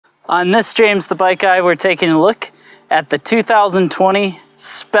On this James the Bike Guy, we're taking a look at the 2020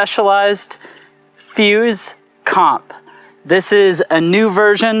 Specialized Fuse Comp. This is a new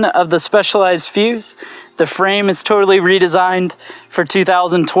version of the Specialized Fuse. The frame is totally redesigned for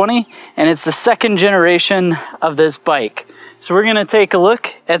 2020, and it's the second generation of this bike. So we're gonna take a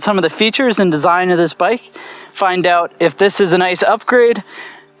look at some of the features and design of this bike, find out if this is a nice upgrade,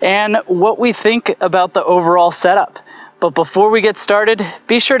 and what we think about the overall setup. But before we get started,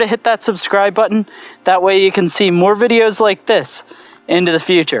 be sure to hit that subscribe button. That way you can see more videos like this into the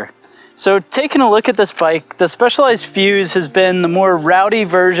future. So taking a look at this bike, the Specialized Fuse has been the more rowdy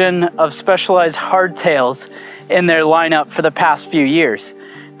version of Specialized hardtails in their lineup for the past few years.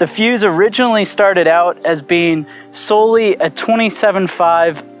 The Fuse originally started out as being solely a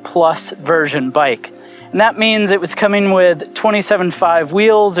 27.5 plus version bike. And that means it was coming with 27.5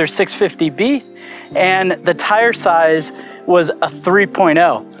 wheels or 650B, and the tire size was a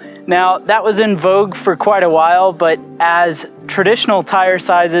 3.0. Now, that was in vogue for quite a while, but as traditional tire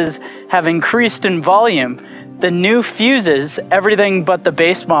sizes have increased in volume, the new Fuses, everything but the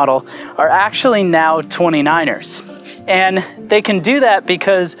base model, are actually now 29ers. And they can do that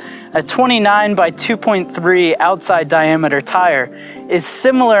because a 29 by 2.3 outside diameter tire is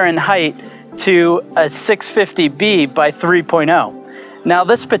similar in height to a 650B by 3.0. Now,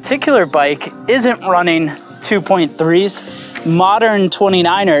 this particular bike isn't running 2.3s. Modern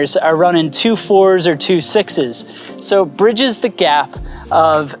 29ers are running 2.4s or 2.6s. So it bridges the gap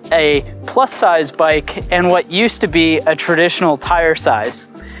of a plus size bike and what used to be a traditional tire size.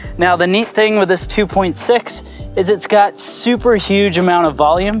 Now, the neat thing with this 2.6 is it's got super huge amount of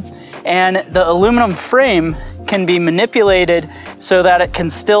volume, and the aluminum frame can be manipulated so that it can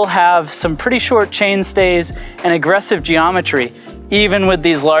still have some pretty short chain stays and aggressive geometry, even with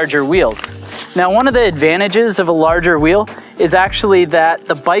these larger wheels. Now, one of the advantages of a larger wheel is actually that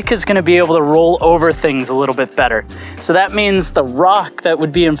the bike is going to be able to roll over things a little bit better. So that means the rock that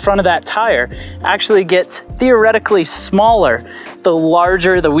would be in front of that tire actually gets theoretically smaller the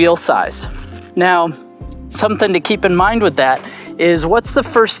larger the wheel size. Now, something to keep in mind with that is, what's the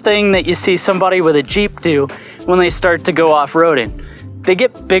first thing that you see somebody with a Jeep do when they start to go off-roading? They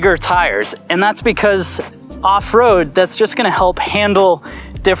get bigger tires, and that's because off-road, that's just gonna help handle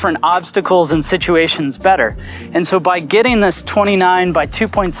different obstacles and situations better. And so by getting this 29 by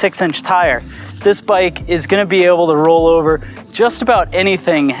 2.6 inch tire, this bike is gonna be able to roll over just about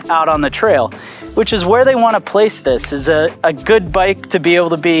anything out on the trail, which is where they want to place this, is a good bike to be able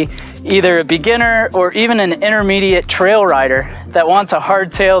to be either a beginner or even an intermediate trail rider that wants a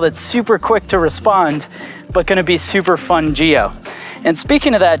hardtail that's super quick to respond, but gonna be super fun geo. And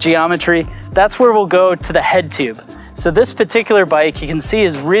speaking of that geometry, that's where we'll go to the head tube. So this particular bike, you can see,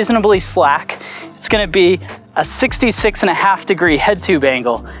 is reasonably slack. It's gonna be a 66.5 degree head tube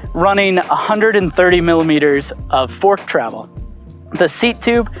angle, running 130 millimeters of fork travel. The seat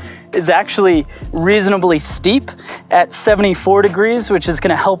tube is actually reasonably steep at 74 degrees, which is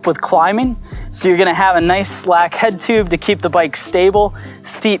gonna help with climbing. So you're gonna have a nice slack head tube to keep the bike stable,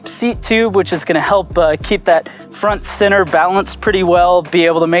 steep seat tube, which is gonna help keep that front center balanced pretty well, be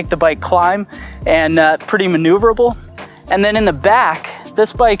able to make the bike climb, and pretty maneuverable. And then in the back,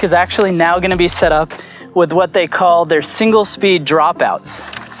 this bike is actually now gonna be set up with what they call their single speed dropouts.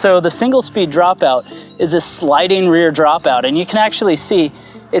 So the single speed dropout is a sliding rear dropout, and you can actually see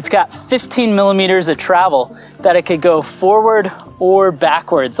it's got 15 millimeters of travel that it could go forward or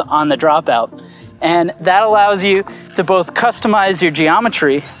backwards on the dropout. And that allows you to both customize your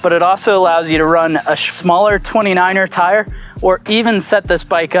geometry, but it also allows you to run a smaller 29er tire, or even set this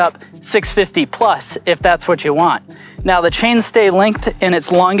bike up 650 plus if that's what you want. Now, the chainstay length in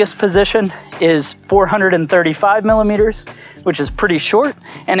its longest position is 435 millimeters, which is pretty short.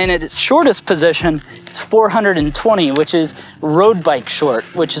 And in its shortest position, it's 420, which is road bike short,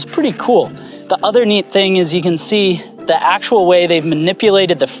 which is pretty cool. The other neat thing is you can see the actual way they've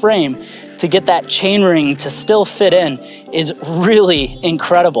manipulated the frame to get that chain ring to still fit in is really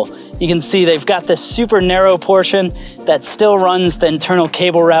incredible. You can see they've got this super narrow portion that still runs the internal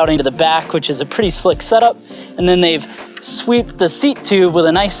cable routing to the back, which is a pretty slick setup. And then they've swept the seat tube with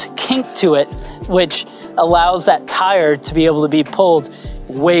a nice kink to it, which allows that tire to be able to be pulled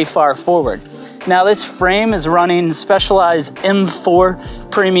way far forward. Now, this frame is running Specialized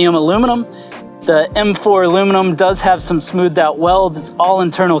M4 premium aluminum. The M4 aluminum does have some smoothed out welds. It's all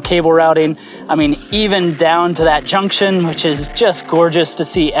internal cable routing. I mean, even down to that junction, which is just gorgeous to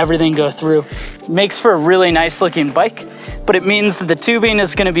see everything go through. Makes for a really nice looking bike, but it means that the tubing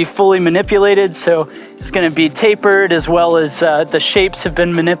is gonna be fully manipulated. So it's gonna be tapered, as well as the shapes have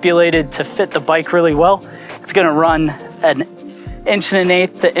been manipulated to fit the bike really well. It's gonna run an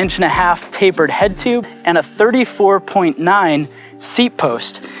 1.125 to 1.5 tapered head tube, and a 34.9 seat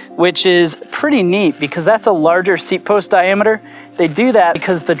post, which is pretty neat because that's a larger seat post diameter. They do that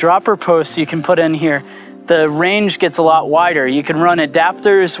because the dropper posts you can put in here, the range gets a lot wider. You can run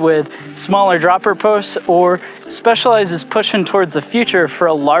adapters with smaller dropper posts, or Specialized is pushing towards the future for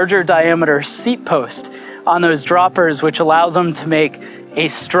a larger diameter seat post on those droppers, which allows them to make a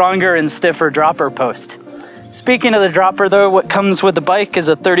stronger and stiffer dropper post. Speaking of the dropper though, what comes with the bike is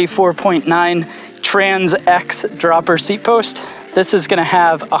a 34.9 Trans X dropper seat post. This is gonna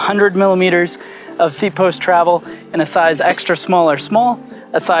have 100 millimeters of seat post travel in a size extra small or small.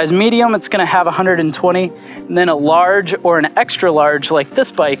 A size medium, it's gonna have 120, and then a large or an extra large like this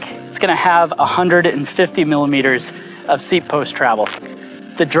bike, it's gonna have 150 millimeters of seat post travel.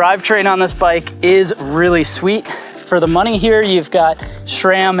 The drivetrain on this bike is really sweet. For the money here, you've got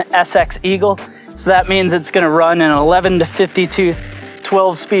SRAM SX Eagle, so that means it's gonna run an 11 to 52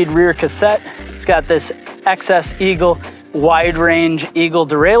 12-speed rear cassette. It's got this XS Eagle wide range Eagle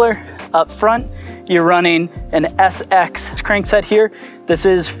derailleur up front. You're running an SX crankset here. This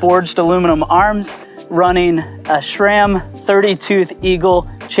is forged aluminum arms, running a SRAM 30-tooth Eagle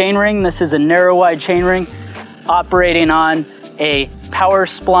chainring. This is a narrow wide chainring operating on a power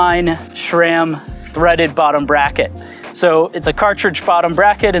spline SRAM threaded bottom bracket. So it's a cartridge bottom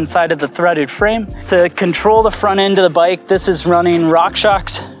bracket inside of the threaded frame. To control the front end of the bike, this is running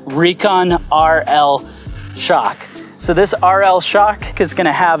RockShox Recon RL shock. So this RL shock is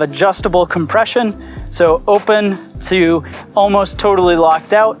gonna have adjustable compression, so open to almost totally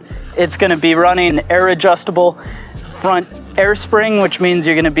locked out. It's gonna be running an air adjustable front air spring, which means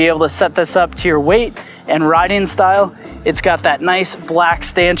you're gonna be able to set this up to your weight and riding style. It's got that nice black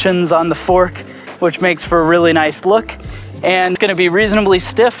stanchions on the fork, which makes for a really nice look. And it's gonna be reasonably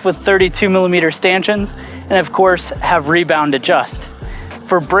stiff with 32 millimeter stanchions, and of course have rebound adjust.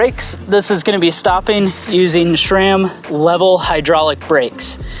 For brakes, this is gonna be stopping using SRAM level hydraulic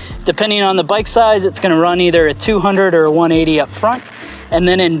brakes. Depending on the bike size, it's gonna run either a 200 or a 180 up front. And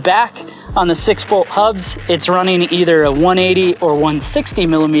then in back on the 6-bolt hubs, it's running either a 180 or 160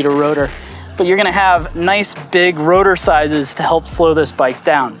 millimeter rotor. But you're gonna have nice big rotor sizes to help slow this bike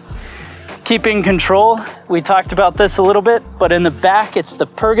down. Keeping control, we talked about this a little bit, but in the back, it's the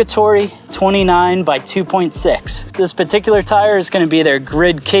Purgatory 29 by 2.6. This particular tire is gonna be their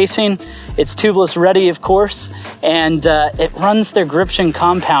grid casing. It's tubeless ready, of course, and it runs their Gription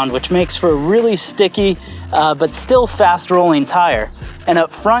compound, which makes for a really sticky, but still fast rolling tire. And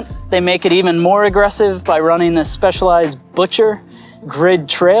up front, they make it even more aggressive by running this Specialized Butcher grid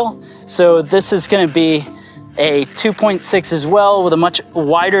trail. So this is gonna be a 2.6 as well, with a much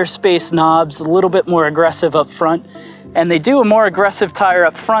wider space knobs, a little bit more aggressive up front. And they do a more aggressive tire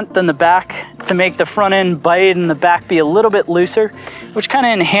up front than the back to make the front end bite and the back be a little bit looser, which kind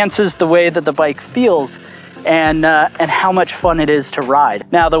of enhances the way that the bike feels and how much fun it is to ride.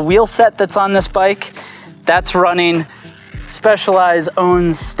 Now the wheel set that's on this bike, that's running Specialized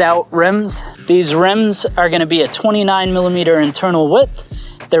owns stout rims. These rims are gonna be a 29 millimeter internal width.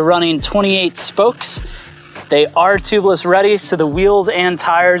 They're running 28 spokes. They are tubeless ready, so the wheels and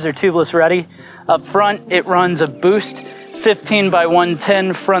tires are tubeless ready. Up front, it runs a Boost 15 by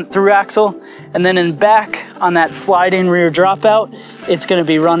 110 front through axle. And then in back, on that sliding rear dropout, it's gonna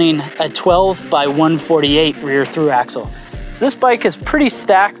be running a 12 by 148 rear through axle. So this bike is pretty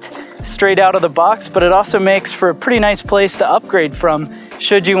stacked straight out of the box, but it also makes for a pretty nice place to upgrade from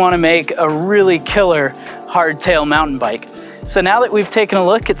should you wanna make a really killer hardtail mountain bike. So now that we've taken a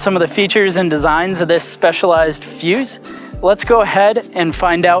look at some of the features and designs of this Specialized fuse, let's go ahead and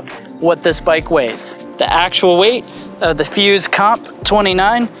find out what this bike weighs. The actual weight of the Fuse Comp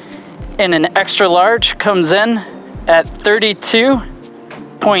 29 in an extra large comes in at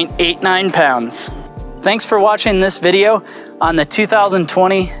 32.89 pounds. Thanks for watching this video on the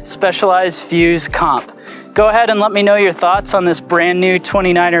 2020 Specialized Fuse Comp. Go ahead and let me know your thoughts on this brand new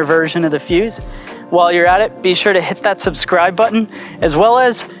 29er version of the Fuse. While you're at it, be sure to hit that subscribe button, as well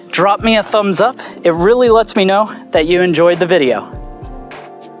as drop me a thumbs up. It really lets me know that you enjoyed the video.